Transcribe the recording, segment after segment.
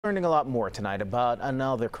Learning a lot more tonight about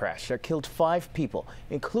another crash that killed 5 people,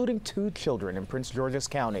 including 2 children in Prince George's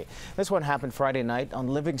County. This one happened Friday night on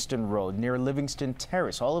Livingston Road near Livingston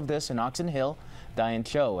Terrace. All of this in Oxon Hill. Diane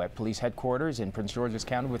Cho at police headquarters in Prince George's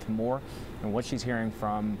County with more and what she's hearing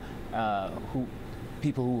from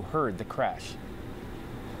people who heard the crash.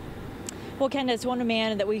 Well, Candace, one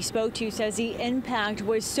man that we spoke to says the impact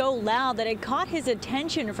was so loud that it caught his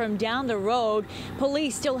attention from down the road.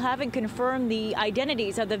 Police still haven't confirmed the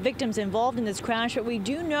identities of the victims involved in this crash, but we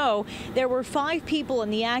do know there were 5 people in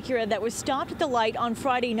the Acura that was stopped at the light on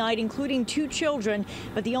Friday night, including 2 children.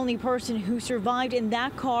 But the only person who survived in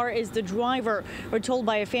that car is the driver. We're told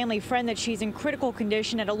by a family friend that she's in critical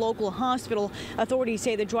condition at a local hospital. Authorities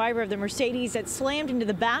say the driver of the Mercedes that slammed into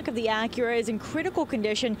the back of the Acura is in critical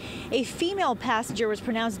condition. A female passenger was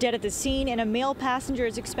pronounced dead at the scene, and a male passenger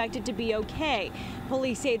is expected to be okay.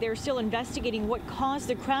 Police say they're still investigating what caused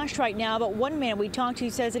the crash right now, but one man we talked to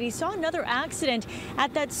says that he saw another accident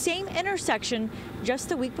at that same intersection just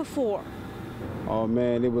the week before. Oh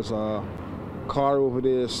man, it was a car over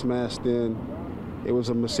there smashed in. It was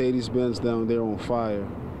a Mercedes-Benz down there on fire,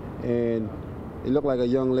 and it looked like a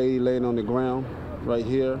young lady laying on the ground right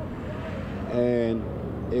here, and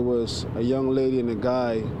it was a young lady and a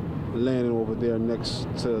guy landing over there next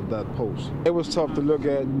to that post. It was tough to look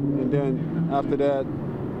at, and then after that,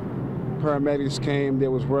 paramedics came. They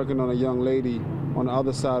was working on a young lady on the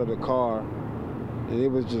other side of the car, and it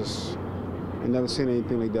was just, I never seen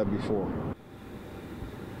anything like that before.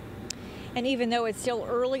 And even though it's still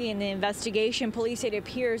early in the investigation, police say it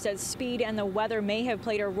appears that speed and the weather may have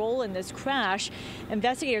played a role in this crash.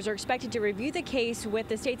 Investigators are expected to review the case with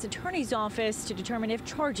the state's attorney's office to determine if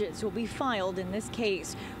charges will be filed in this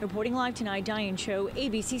case. Reporting live tonight, Diane Cho,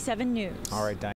 ABC 7 News. All right, Diane.